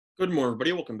Good morning,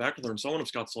 everybody. Welcome back to Learn Someone of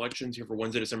Scott's Selections here for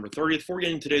Wednesday, December 30th. Before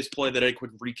getting today's play today, a quick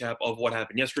recap of what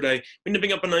happened yesterday. We ended up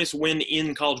picking up a nice win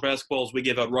in college basketball as we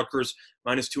gave out Rutgers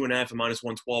 -2.5 and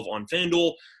 -112 on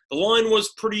FanDuel. The line was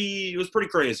pretty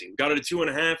crazy. We got it at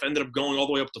 2.5, ended up going all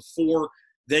the way up to 4.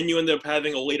 Then you ended up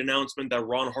having a late announcement that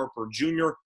Ron Harper Jr.,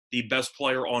 the best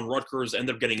player on Rutgers,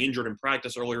 ended up getting injured in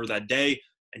practice earlier that day,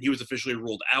 and he was officially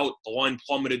ruled out. The line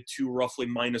plummeted to roughly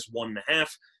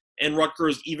 -1.5. And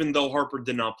Rutgers, even though Harper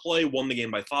did not play, won the game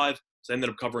by 5, so they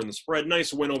ended up covering the spread.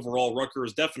 Nice win overall.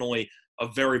 Rutgers definitely a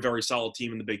very, very solid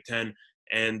team in the Big Ten,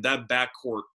 and that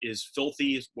backcourt is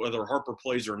filthy, whether Harper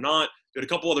plays or not. You had a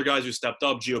couple other guys who stepped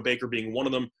up, Geo Baker being one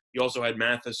of them. You also had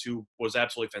Mathis, who was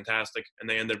absolutely fantastic, and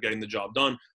they ended up getting the job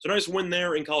done. So nice win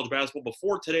there in college basketball.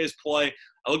 Before today's play,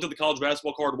 I looked at the college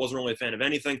basketball card, wasn't really a fan of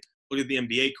anything. Looked at the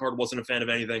NBA card, wasn't a fan of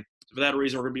anything. So for that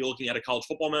reason, we're going to be looking at a college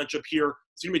football matchup here.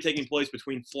 It's going to be taking place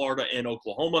between Florida and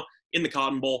Oklahoma in the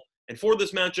Cotton Bowl. And for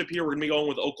this matchup here, we're going to be going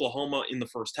with Oklahoma in the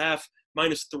first half.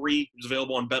 -3 is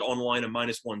available on Bet Online at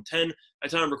 -110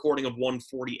 at time recording of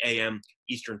 1:40 a.m.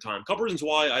 Eastern Time. Couple reasons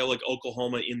why I like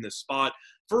Oklahoma in this spot.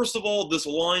 First of all, this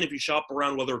line, if you shop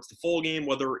around, whether it's the full game,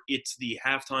 whether it's the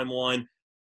halftime line,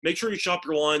 make sure you shop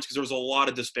your lines because there's a lot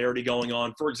of disparity going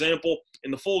on. For example,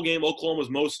 in the full game, Oklahoma is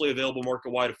mostly available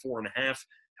market-wide at 4.5.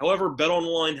 However,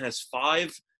 BetOnline has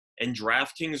 5, and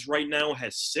DraftKings right now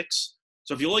has 6.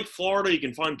 So if you like Florida, you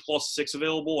can find +6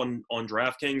 available on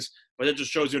DraftKings. But that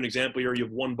just shows you an example here. You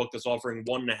have one book that's offering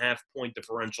 1.5-point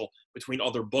differential between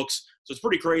other books. So it's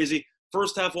pretty crazy.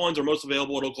 First half lines are most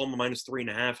available at Oklahoma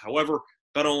 -3.5. However,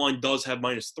 BetOnline does have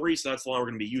 -3, so that's the line we're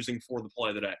going to be using for the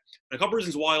play today. And a couple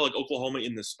reasons why I like Oklahoma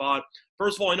in this spot.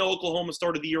 First of all, I know Oklahoma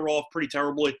started the year off pretty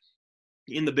terribly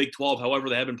in the Big 12. However,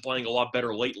 they have been playing a lot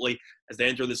better lately as they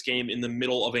enter this game in the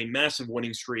middle of a massive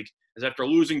winning streak. As after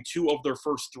losing 2 of their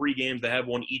first 3 games, they have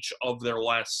won each of their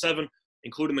last 7,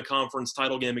 including the conference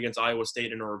title game against Iowa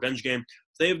State in a revenge game.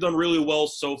 They have done really well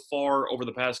so far over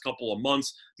the past couple of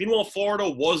months. Meanwhile, Florida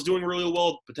was doing really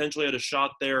well, potentially had a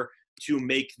shot there to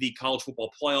make the college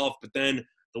football playoff, but then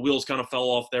the wheels kind of fell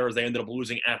off there as they ended up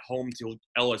losing at home to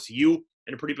LSU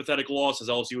in a pretty pathetic loss as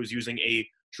LSU was using a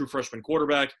true freshman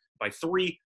quarterback by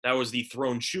 3. That was the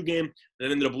thrown shoe game. They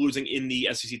ended up losing in the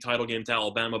SEC title game to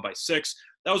Alabama by 6.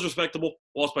 That was respectable.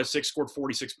 Lost by 6, scored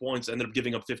 46 points, ended up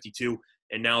giving up 52,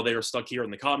 and now they are stuck here in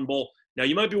the Cotton Bowl. Now,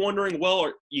 you might be wondering,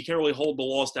 well, you can't really hold the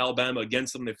loss to Alabama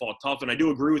against them. They fought tough, and I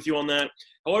do agree with you on that.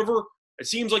 However, it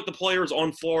seems like the players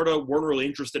on Florida weren't really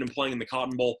interested in playing in the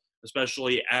Cotton Bowl,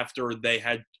 especially after they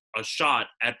had a shot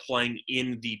at playing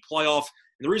in the playoff.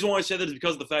 And the reason why I say that is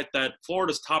because of the fact that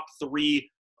Florida's top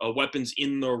 3 weapons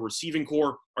in the receiving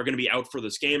core are going to be out for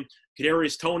this game.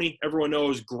 Kadarius Toney, everyone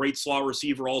knows, great slot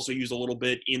receiver, also used a little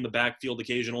bit in the backfield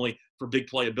occasionally for big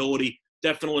playability.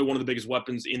 Definitely one of the biggest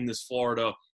weapons in this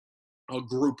Florida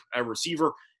group at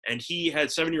receiver. And he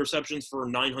had 70 receptions for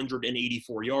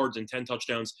 984 yards and 10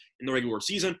 touchdowns in the regular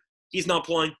season. He's not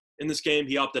playing in this game.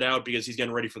 He opted out because he's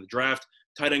getting ready for the draft.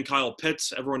 Tight end Kyle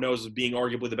Pitts, everyone knows, is being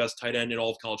arguably the best tight end in all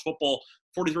of college football.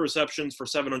 43 receptions for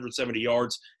 770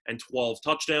 yards and 12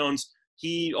 touchdowns.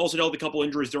 He also dealt with a couple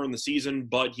injuries during the season,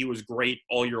 but he was great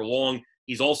all year long.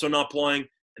 He's also not playing.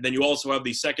 And then you also have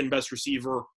the second best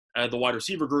receiver, the wide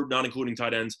receiver group, not including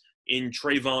tight ends, in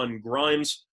Trayvon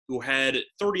Grimes, who had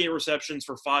 38 receptions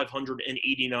for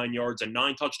 589 yards and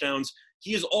 9 touchdowns.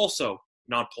 He is also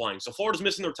not playing. So Florida's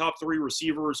missing their top 3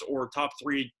 receivers or top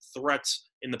 3 threats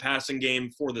in the passing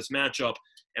game for this matchup.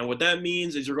 And what that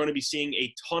means is you're going to be seeing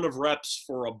a ton of reps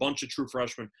for a bunch of true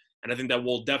freshmen. And I think that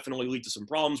will definitely lead to some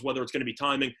problems, whether it's going to be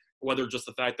timing or whether just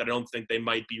the fact that I don't think they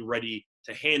might be ready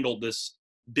to handle this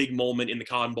big moment in the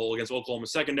Cotton Bowl against Oklahoma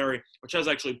secondary, which has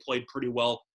actually played pretty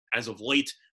well as of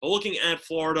late. But looking at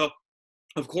Florida,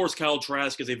 of course, Kyle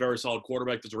Trask is a very solid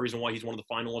quarterback. There's a reason why he's one of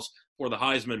the finalists for the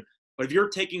Heisman. But if you're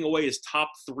taking away his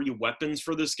top 3 weapons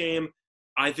for this game,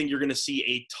 I think you're going to see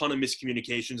a ton of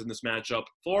miscommunications in this matchup.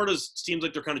 Florida seems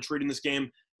like they're kind of treating this game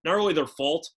not really their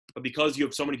fault, but because you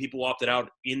have so many people opted out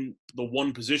in the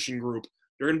one position group,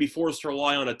 you're going to be forced to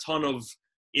rely on a ton of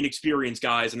inexperienced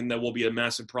guys, and then that will be a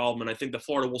massive problem. And I think that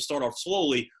Florida will start off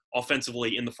slowly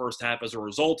offensively in the first half as a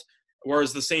result.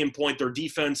 Whereas the same point, their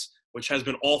defense, which has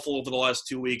been awful over the last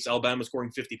 2 weeks, Alabama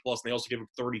scoring 50+, and they also gave up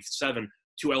 37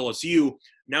 to LSU.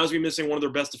 Now is going to be missing one of their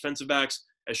best defensive backs,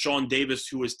 as Sean Davis,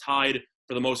 who is tied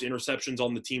for the most interceptions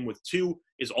on the team with 2,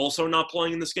 is also not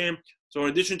playing in this game. So in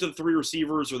addition to the 3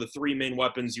 receivers or the 3 main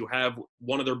weapons, you have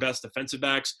one of their best defensive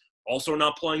backs also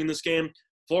not playing in this game.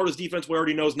 Florida's defense, we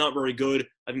already know, is not very good.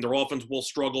 I think their offense will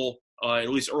struggle, at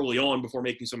least early on, before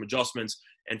making some adjustments.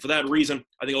 And for that reason,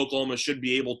 I think Oklahoma should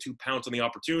be able to pounce on the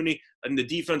opportunity. I think the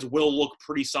defense will look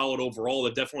pretty solid overall.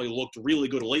 They've definitely looked really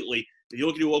good lately. If you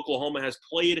look at who Oklahoma has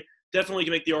played, definitely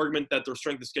can make the argument that their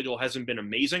strength of schedule hasn't been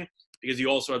amazing, because you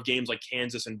also have games like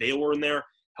Kansas and Baylor in there.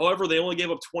 However, they only gave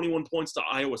up 21 points to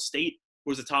Iowa State,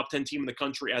 who was a top 10 team in the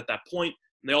country at that point.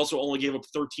 And they also only gave up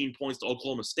 13 points to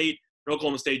Oklahoma State. And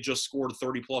Oklahoma State just scored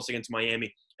 30-plus against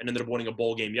Miami and ended up winning a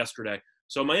bowl game yesterday.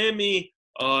 So Miami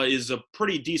is a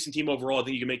pretty decent team overall. I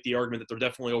think you can make the argument that they're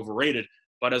definitely overrated.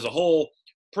 But as a whole,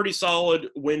 pretty solid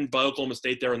win by Oklahoma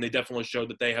State there, and they definitely showed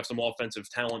that they have some offensive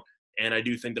talent. And I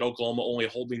do think that Oklahoma only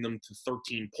holding them to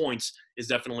 13 points is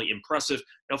definitely impressive.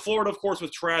 Now, Florida, of course,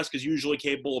 with Trask is usually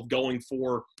capable of going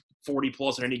for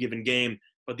 40-plus in any given game.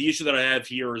 But the issue that I have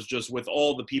here is just with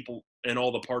all the people and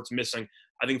all the parts missing,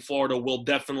 I think Florida will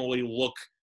definitely look,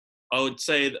 I would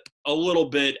say, a little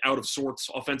bit out of sorts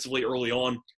offensively early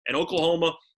on. And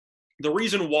Oklahoma, the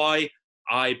reason why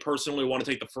I personally want to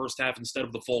take the first half instead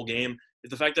of the full game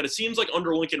is the fact that it seems like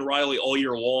under Lincoln Riley all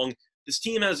year long, this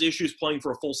team has issues playing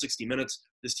for a full 60 minutes.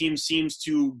 This team seems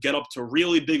to get up to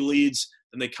really big leads,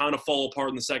 and they kind of fall apart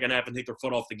in the second half and take their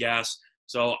foot off the gas.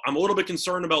 So I'm a little bit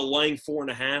concerned about laying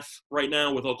 4.5 right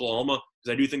now with Oklahoma,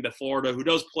 because I do think that Florida, who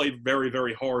does play very,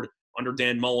 very hard under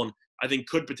Dan Mullen, I think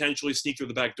could potentially sneak through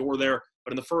the back door there.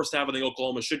 But in the first half, I think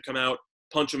Oklahoma should come out,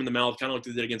 punch them in the mouth, kind of like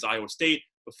they did against Iowa State,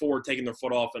 before taking their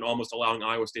foot off and almost allowing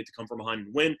Iowa State to come from behind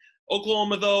and win.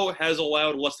 Oklahoma, though, has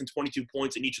allowed less than 22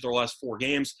 points in each of their last 4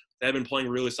 games. They have been playing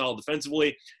really solid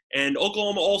defensively. And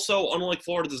Oklahoma also, unlike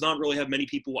Florida, does not really have many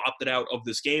people who opted out of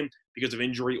this game because of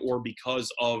injury or because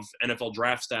of NFL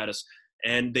draft status.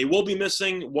 And they will be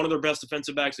missing one of their best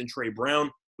defensive backs in Trey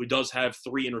Brown, who does have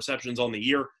 3 interceptions on the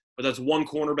year. But that's one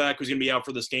cornerback who's going to be out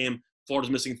for this game.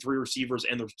 Florida's missing 3 receivers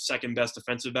and their second best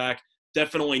defensive back.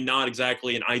 Definitely not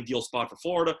exactly an ideal spot for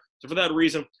Florida. So for that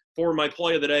reason, for my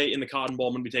play of the day in the Cotton Bowl,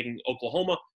 I'm going to be taking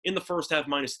Oklahoma in the first half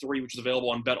 -3, which is available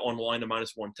on Bet Online to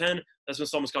 -110. That's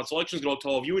been Scott Selections. Good luck to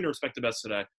all of you and your respective bets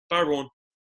today. Bye, everyone.